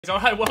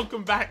Alright,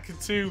 welcome back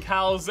to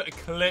Cal's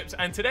Clips,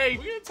 and today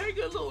we're going to take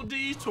a little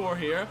detour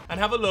here and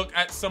have a look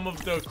at some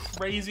of the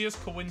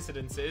craziest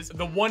coincidences,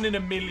 the 1 in a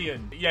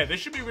million. Yeah, this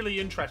should be really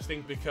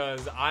interesting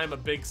because I'm a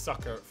big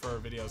sucker for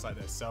videos like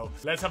this. So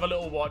let's have a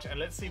little watch and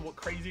let's see what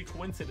crazy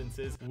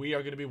coincidences we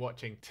are going to be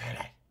watching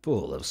today.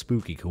 Full of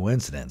spooky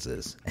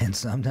coincidences, and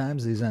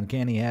sometimes these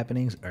uncanny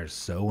happenings are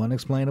so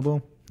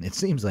unexplainable, it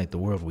seems like the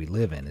world we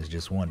live in is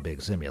just one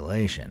big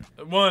simulation.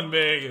 One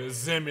big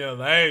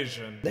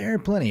simulation. There are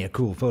plenty of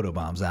cool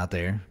photobombs out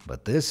there,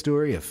 but this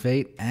story of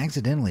fate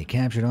accidentally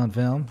captured on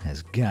film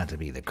has got to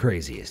be the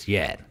craziest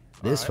yet.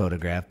 This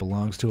photograph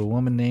belongs to a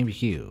woman named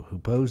Hugh, who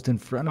posed in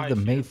front of the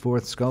May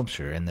 4th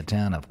sculpture in the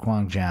town of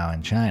Guangzhou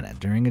in China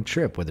during a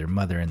trip with her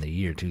mother in the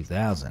year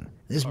 2000.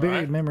 This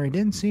buried memory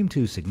didn't seem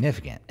too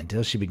significant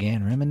until she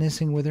began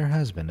reminiscing with her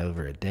husband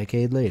over a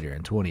decade later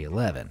in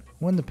 2011,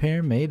 when the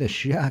pair made a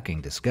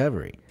shocking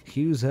discovery.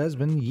 Hugh's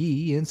husband,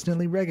 Yi,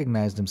 instantly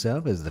recognized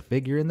himself as the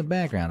figure in the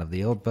background of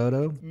the old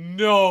photo.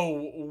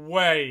 No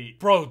way.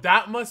 Bro,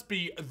 that must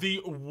be the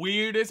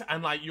weirdest,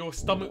 and like your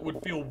stomach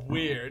would feel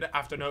weird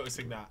after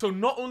noticing that. So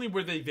not only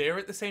were they there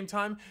at the same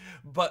time,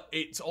 but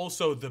it's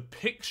also the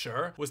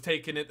picture was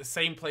taken at the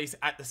same place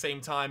at the same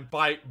time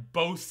by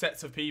both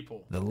sets of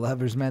people. The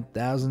lovers met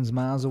thousands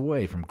miles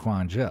away from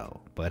Guangzhou,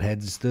 but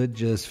had stood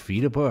just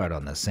feet apart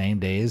on the same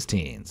day as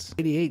teens.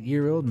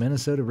 88-year-old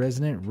Minnesota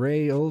resident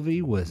Ray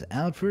Olvey was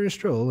out for a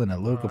stroll in a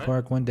local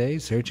park one day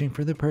searching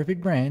for the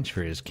perfect branch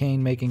for his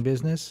cane-making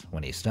business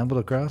when he stumbled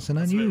across an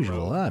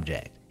unusual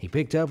object. He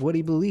picked up what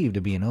he believed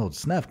to be an old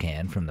snuff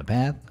can from the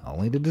path,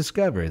 only to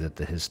discover that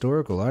the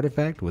historical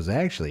artifact was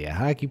actually a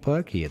hockey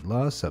puck he had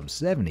lost some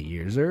 70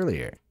 years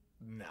earlier.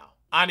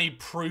 I need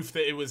proof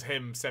that it was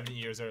him 70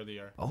 years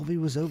earlier. Olvey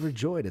was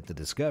overjoyed at the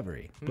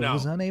discovery, but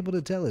was unable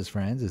to tell his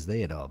friends as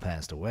they had all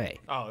passed away.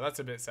 Oh, that's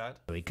a bit sad.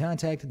 So he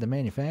contacted the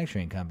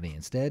manufacturing company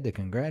instead to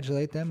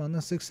congratulate them on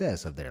the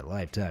success of their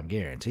lifetime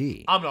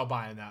guarantee. I'm not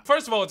buying that.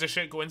 First of all, it's a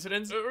shit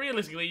coincidence.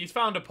 Realistically, he's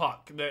found a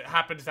puck that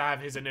happens to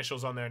have his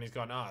initials on there and he's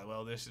gone,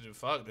 well, this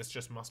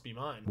just must be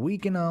mine. We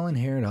can all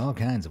inherit all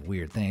kinds of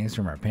weird things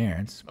from our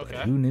parents, but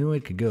who knew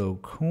it could go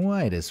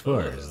quite as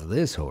far as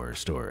this horror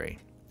story?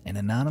 An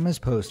anonymous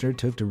poster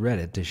took to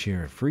Reddit to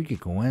share a freaky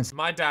coincidence.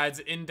 My dad's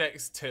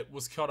index tip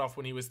was cut off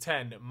when he was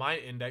 10. My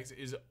index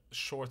is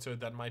shorter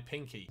than my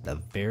pinky. The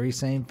very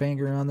same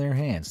finger on their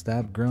hand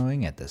stopped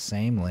growing at the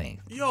same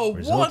length, what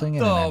resulting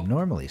in the? an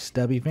abnormally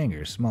stubby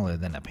finger smaller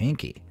than a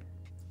pinky.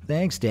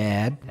 Thanks,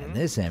 Dad. In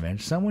this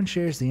image, someone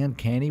shares the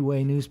uncanny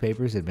way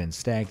newspapers had been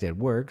stacked at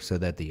work so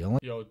that the only—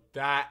 Yo,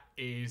 that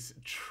is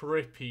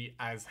trippy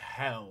as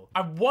hell.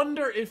 I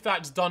wonder if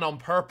that's done on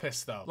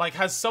purpose though. Like,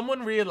 has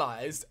someone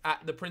realized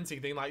at the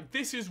printing thing, like,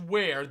 this is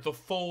where the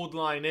fold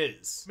line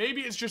is?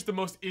 Maybe it's just the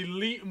most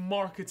elite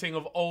marketing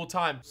of all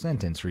time.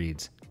 Sentence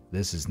reads,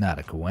 "This is not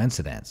a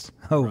coincidence,"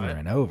 over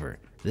and over.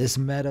 This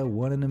meta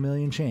 1 in a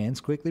million chance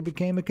quickly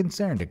became a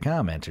concern to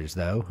commenters,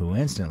 though, who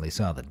instantly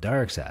saw the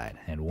dark side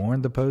and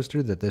warned the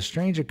poster that the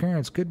strange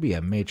occurrence could be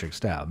a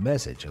Matrix-style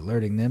message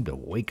alerting them to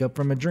wake up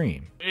from a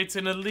dream. It's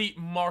an elite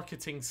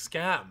marketing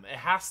scam. It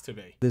has to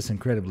be. This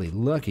incredibly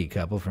lucky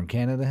couple from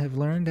Canada have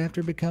learned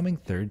after becoming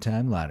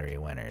third-time lottery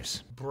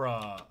winners.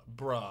 Bruh.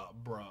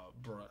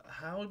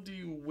 How do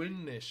you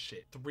win this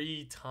shit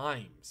 3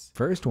 times?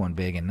 First one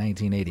big in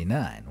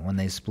 1989 when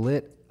they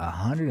split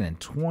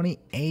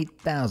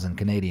 128,000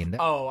 Canadian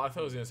dollars. Oh, I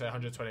thought I was going to say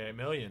 128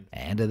 million.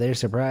 And to their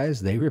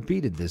surprise, they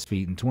repeated this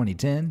feat in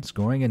 2010,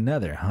 scoring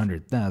another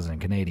 100,000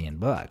 Canadian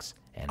bucks.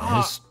 In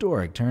a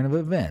historic turn of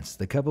events,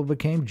 the couple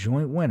became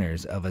joint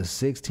winners of a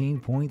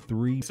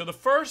 16.3. So the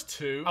first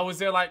two, I was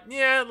there like,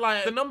 yeah,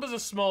 like the numbers are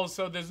small,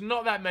 so there's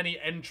not that many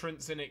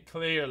entrants in it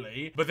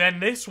clearly. But then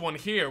this one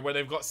here, where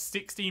they've got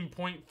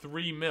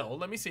 16.3 mil.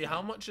 Let me see,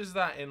 how much is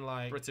that in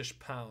like British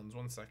pounds?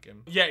 1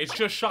 second. Yeah, it's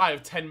just shy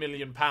of 10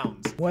 million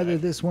pounds. Whether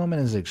this woman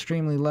is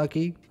extremely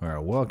lucky or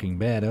a walking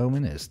bad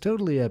omen is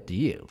totally up to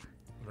you.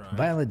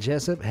 Violet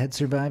Jessup had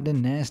survived a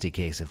nasty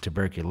case of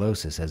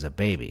tuberculosis as a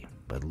baby,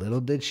 but little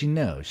did she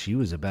know she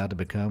was about to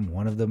become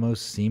one of the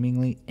most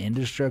seemingly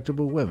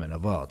indestructible women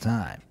of all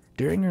time.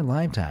 During her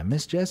lifetime,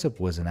 Miss Jessup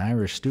was an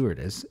Irish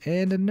stewardess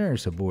and a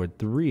nurse aboard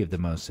 3 of the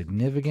most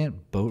significant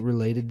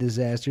boat-related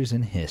disasters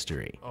in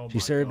history. She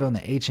served on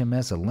the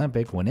HMS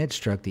Olympic when it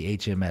struck the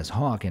HMS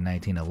Hawke in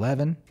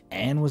 1911,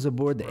 and was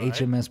aboard the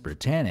HMS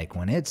Britannic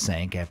when it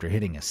sank after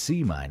hitting a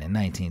sea mine in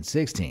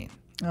 1916.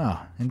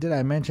 Oh, and did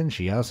I mention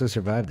she also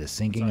survived the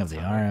sinking of the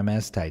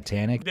RMS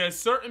Titanic? There's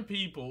certain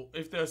people,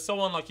 if they're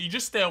so unlucky, you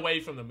just stay away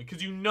from them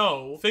because you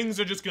know things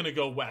are just gonna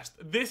go west.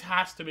 This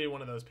has to be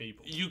one of those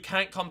people. You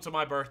can't come to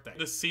my birthday.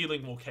 The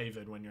ceiling will cave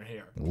in when you're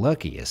here.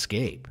 Lucky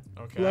escape.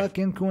 Luck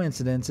and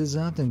coincidences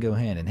often go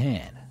hand in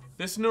hand.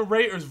 This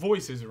narrator's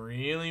voice is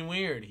really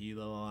weird. He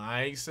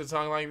likes to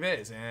talk like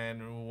this,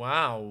 and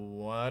wow,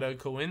 what a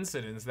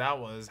coincidence that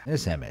was.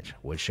 This image,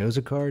 which shows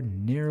a car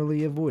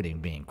narrowly avoiding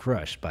being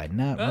crushed by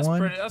not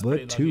one,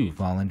 but 2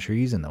 fallen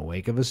trees in the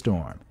wake of a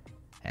storm.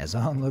 As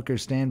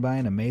onlookers stand by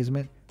in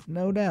amazement,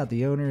 No doubt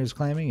the owner is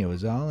claiming it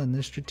was all in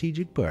the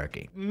strategic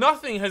parking.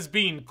 Nothing has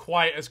been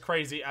quite as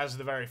crazy as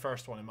the very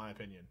first one, in my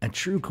opinion. A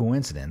true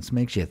coincidence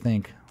makes you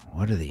think,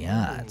 what are the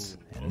odds?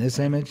 And this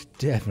image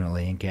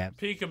definitely encaps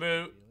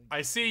Peekaboo.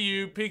 I see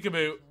you,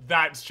 peekaboo.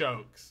 That's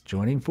jokes.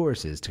 joining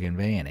forces to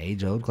convey an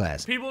age-old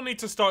classic. People need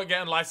to start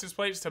getting license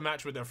plates to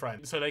match with their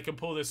friends so they can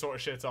pull this sort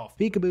of shit off.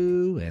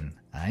 Peekaboo and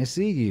I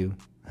see you.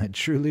 A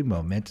truly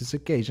momentous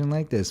occasion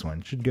like this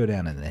one should go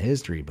down in the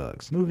history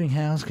books. Moving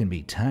house can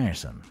be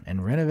tiresome,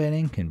 and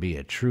renovating can be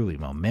a truly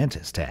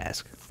momentous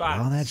task. But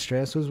all that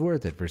stress was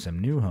worth it for some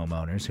new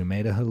homeowners who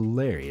made a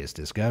hilarious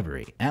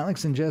discovery.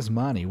 Alex and Jess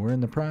Monty were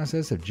in the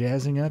process of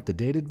jazzing up the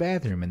dated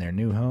bathroom in their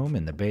new home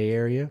in the Bay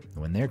Area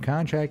when their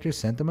contractor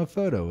sent them a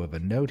photo of a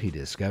note he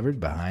discovered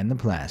behind the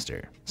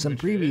plaster. Some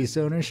previous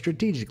owners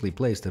strategically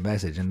placed a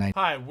message in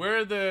Hi,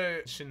 we're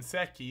the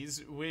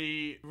Shinsekis.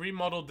 We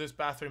remodeled this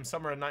bathroom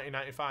summer of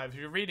 1995. If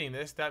you're reading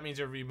this, that means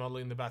you're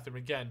remodeling the bathroom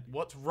again.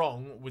 What's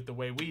wrong with the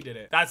way we did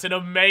it? That's an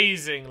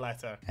amazing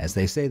letter. As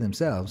they say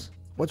themselves,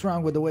 what's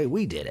wrong with the way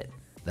we did it?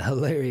 The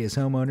hilarious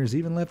homeowners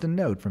even left a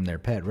note from their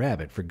pet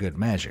rabbit for good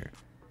measure.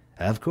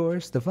 Of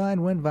course, the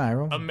find went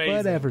viral,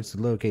 but efforts to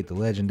locate the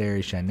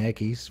legendary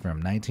Shinekis from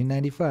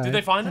 1995 Did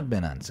they find have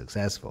been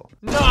unsuccessful.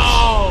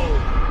 No!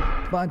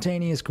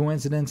 Spontaneous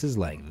coincidences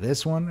like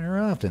this one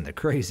are often the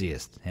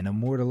craziest, and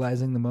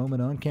immortalizing the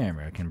moment on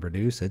camera can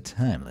produce a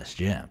timeless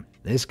gem.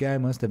 This guy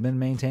must have been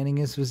maintaining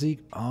his physique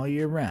all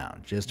year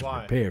round just to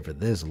prepare for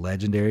this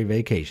legendary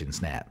vacation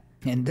snap.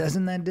 And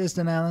doesn't that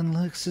distant island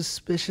look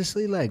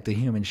suspiciously like the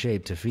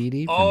human-shaped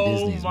Tafiti from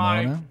Disney's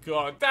Moana? Oh my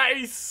god, that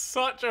is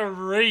such a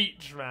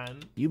reach,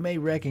 man. You may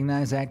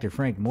recognize actor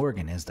Frank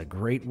Morgan as the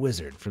Great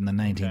Wizard from the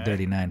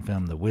 1939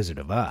 film The Wizard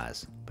of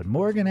Oz. But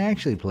Morgan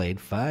actually played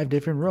 5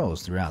 different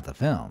roles throughout the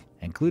film,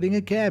 including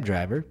a cab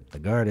driver, the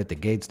guard at the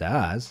gates to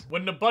Oz.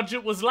 When the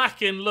budget was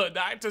lacking, look,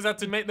 the actors had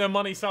to make their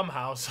money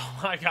somehow, so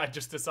my guy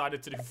just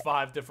decided to do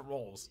 5 different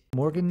roles.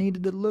 Morgan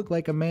needed to look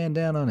like a man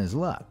down on his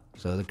luck,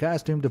 so the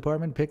costume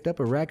department picked up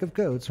a rack of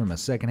coats from a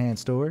secondhand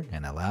store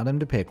and allowed him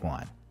to pick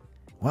one.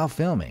 While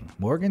filming,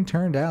 Morgan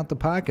turned out the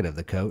pocket of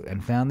the coat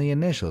and found the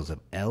initials of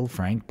L.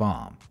 Frank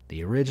Baum,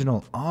 the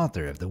original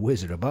author of The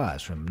Wizard of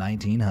Oz from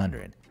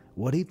 1900.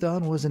 What he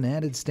thought was an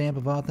added stamp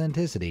of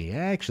authenticity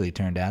actually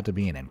turned out to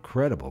be an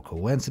incredible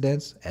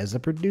coincidence, as the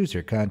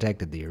producer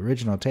contacted the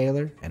original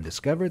tailor and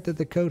discovered that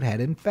the coat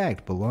had in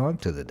fact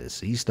belonged to the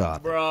deceased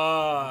author.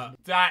 Bruh,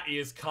 that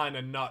is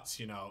kinda nuts,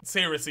 you know.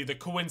 Seriously, the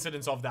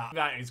coincidence of that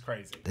is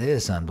crazy.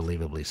 This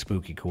unbelievably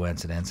spooky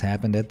coincidence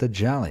happened at the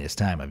jolliest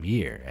time of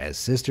year, as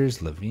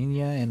sisters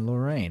Lavinia and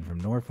Lorraine from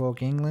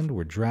Norfolk, England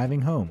were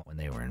driving home when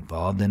they were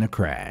involved in a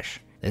crash.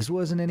 This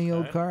wasn't any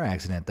old car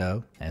accident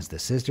though, as the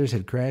sisters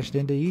had crashed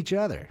into each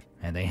other,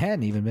 and they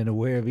hadn't even been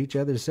aware of each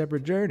other's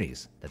separate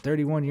journeys. The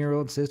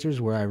 31-year-old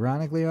sisters were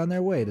ironically on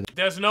their way to...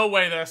 There's no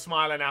way they're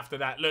smiling after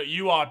that. Look,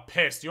 you are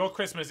pissed. Your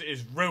Christmas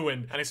is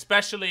ruined, and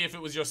especially if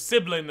it was your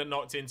sibling that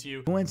knocked into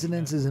you.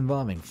 Coincidences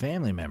involving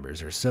family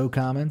members are so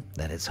common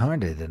that it's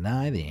hard to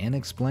deny the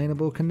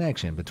inexplainable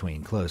connection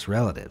between close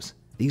relatives.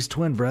 These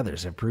twin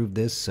brothers have proved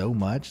this so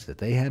much that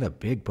they had a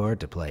big part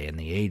to play in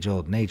the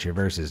age-old nature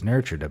versus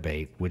nurture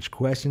debate, which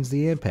questions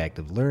the impact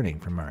of learning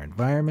from our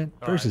environment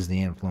versus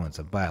the influence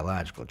of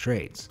biological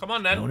traits. Come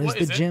on, then. Known as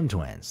the Jim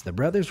twins, the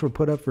brothers were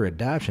put up for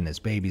adoption as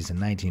babies in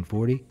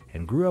 1940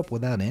 and grew up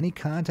without any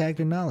contact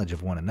or knowledge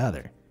of one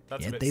another.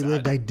 Yet they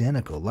lived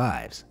identical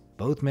lives.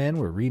 Both men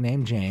were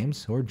renamed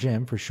James, or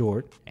Jim for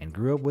short, and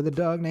grew up with a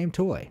dog named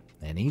Toy,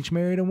 and each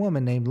married a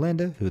woman named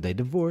Linda, who they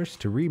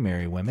divorced to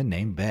remarry women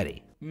named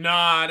Betty.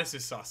 Nah, this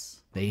is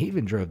sus. They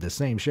even drove the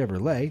same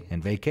Chevrolet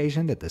and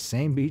vacationed at the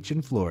same beach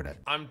in Florida.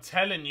 I'm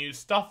telling you,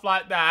 stuff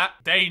like that,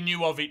 they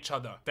knew of each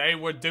other. They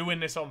were doing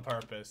this on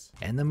purpose.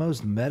 And the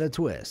most meta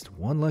twist,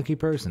 one lucky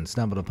person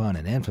stumbled upon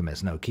an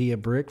infamous Nokia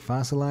brick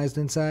fossilized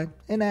inside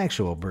an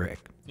actual brick.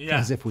 Yeah.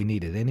 As if we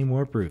needed any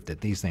more proof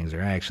that these things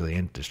are actually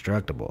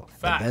indestructible.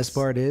 Facts. The best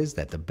part is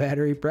that the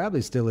battery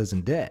probably still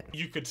isn't dead.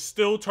 You could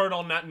still turn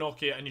on that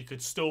Nokia and you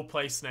could still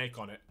play Snake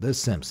on it. The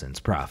Simpsons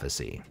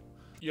prophecy.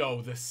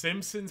 Yo, The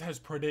Simpsons has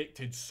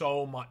predicted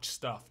so much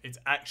stuff. It's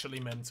actually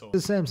mental.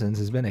 The Simpsons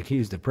has been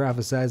accused of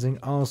prophesizing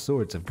all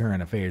sorts of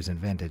current affairs in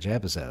vintage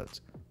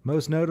episodes.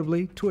 Most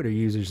notably, Twitter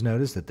users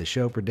noticed that the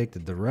show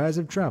predicted the rise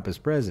of Trump as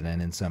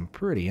president in some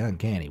pretty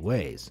uncanny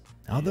ways.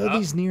 Although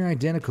these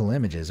near-identical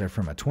images are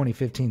from a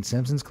 2015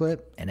 Simpsons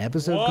clip, an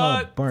episode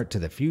called Bart to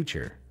the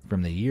Future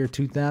from the year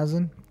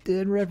 2000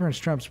 did reference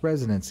Trump's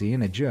presidency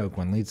in a joke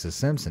when Lisa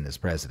Simpson is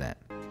president.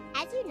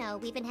 As you know,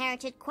 we've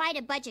inherited quite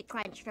a budget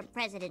crunch from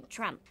President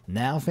Trump.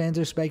 Now fans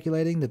are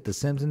speculating that The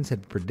Simpsons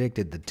had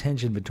predicted the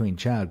tension between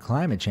child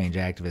climate change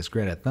activist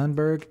Greta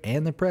Thunberg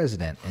and the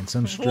president in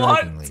some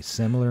strikingly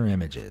similar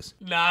images.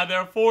 Nah,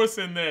 they're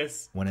forcing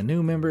this. When a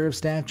new member of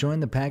staff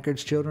joined the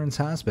Packard's Children's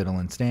Hospital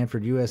in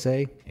Stanford,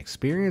 USA,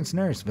 experienced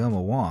nurse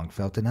Vilma Wong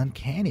felt an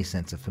uncanny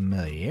sense of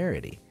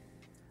familiarity.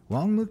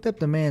 Wong looked up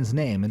the man's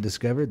name and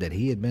discovered that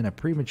he had been a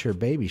premature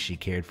baby she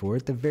cared for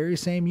at the very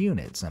same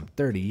unit some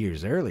 30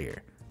 years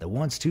earlier. The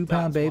once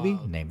 2-pound baby,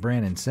 named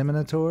Brandon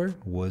Seminator,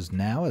 was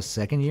now a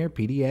second-year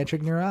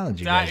pediatric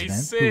neurology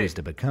resident who was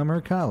to become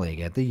her colleague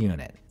at the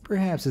unit.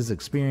 Perhaps his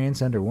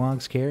experience under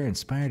Wong's care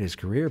inspired his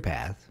career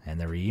path,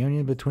 and the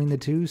reunion between the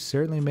two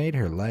certainly made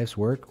her life's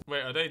work.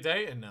 Wait, are they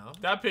dating now?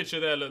 That picture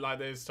there looked like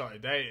they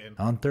started dating.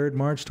 On 3rd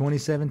March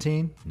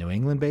 2017, New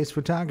England-based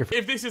photographer...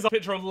 If this is a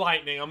picture of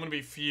lightning, I'm gonna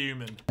be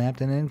fuming.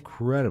 ...snapped an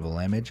incredible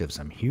image of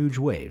some huge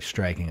waves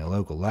striking a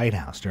local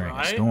lighthouse during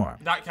a storm.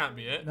 That can't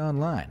be it.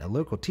 Online, a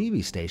local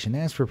TV station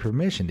asked for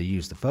permission to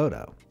use the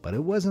photo, but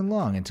it wasn't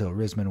long until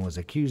Risman was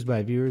accused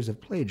by viewers of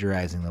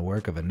plagiarizing the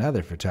work of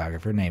another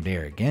photographer named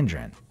Eric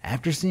Gendron.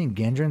 After seeing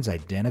Gendron's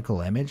identical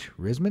image,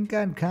 Risman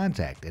got in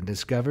contact and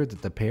discovered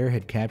that the pair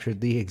had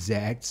captured the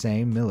exact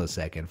same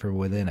millisecond from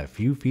within a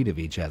few feet of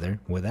each other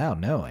without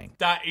knowing.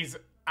 That is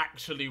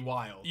actually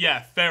wild.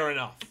 Yeah, fair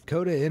enough.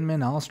 Coda Inman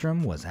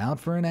Ahlstrom was out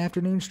for an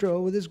afternoon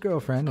stroll with his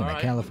girlfriend in a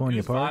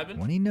California park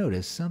when he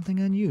noticed something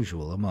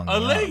unusual among the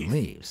autumn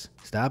leaves.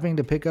 Stopping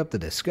to pick up the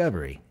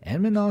discovery,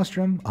 Inman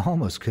Ahlstrom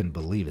almost couldn't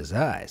believe his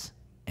eyes.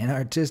 An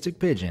artistic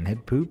pigeon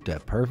had pooped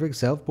a perfect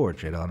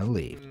self-portrait on a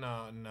leaf.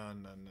 No.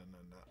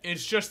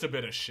 It's just a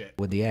bit of shit.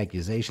 With the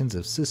accusations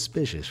of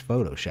suspicious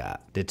Photoshop.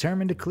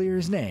 Determined to clear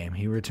his name,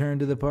 he returned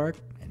to the park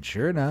and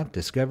sure enough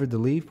discovered the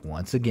leaf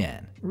once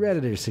again.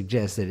 Redditors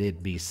suggested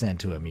it be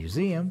sent to a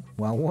museum,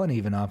 while one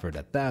even offered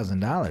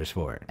 $1,000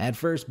 for it. At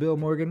first, Bill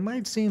Morgan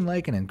might seem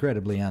like an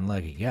incredibly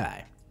unlucky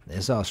guy.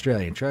 This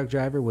Australian truck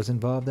driver was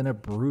involved in a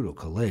brutal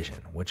collision,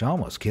 which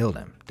almost killed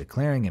him,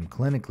 declaring him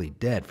clinically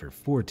dead for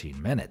 14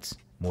 minutes.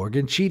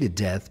 Morgan cheated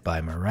death by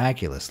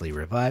miraculously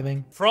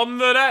reviving from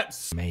the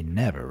depths. May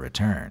never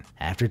return.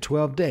 After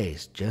 12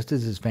 days, just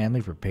as his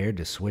family prepared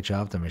to switch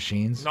off the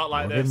machines,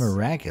 Morgan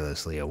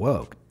miraculously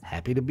awoke,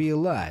 happy to be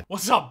alive.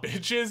 What's up,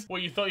 bitches?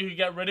 What, you thought you could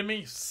get rid of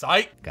me?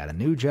 Psych. Got a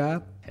new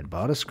job and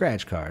bought a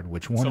scratch card,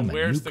 which won him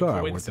a new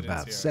car worth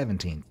about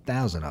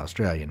 17,000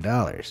 Australian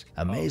dollars.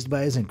 Amazed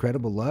by his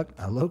incredible luck,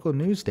 a local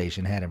news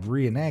station had him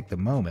reenact the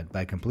moment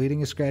by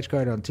completing a scratch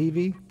card on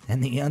TV,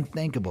 and the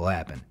unthinkable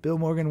happened. Bill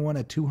Morgan won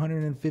a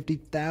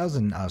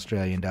 250,000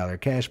 Australian dollar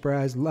cash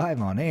prize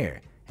live on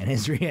air, and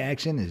his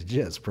reaction is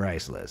just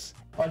priceless.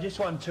 I just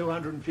won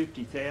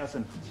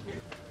 250,000.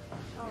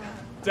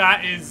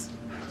 That is...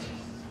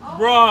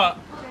 Bruh.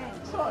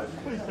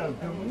 Please don't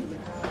kill me.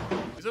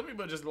 Some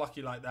people are just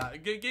lucky like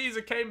that.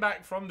 Geezer came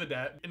back from the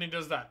dead and he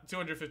does that.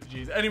 250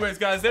 G's. Anyways,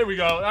 guys, there we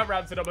go. That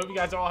wraps it up. Hope you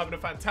guys are all having a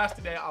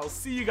fantastic day. I'll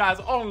see you guys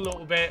on a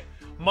little bit.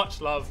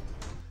 Much love.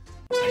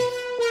 Peace.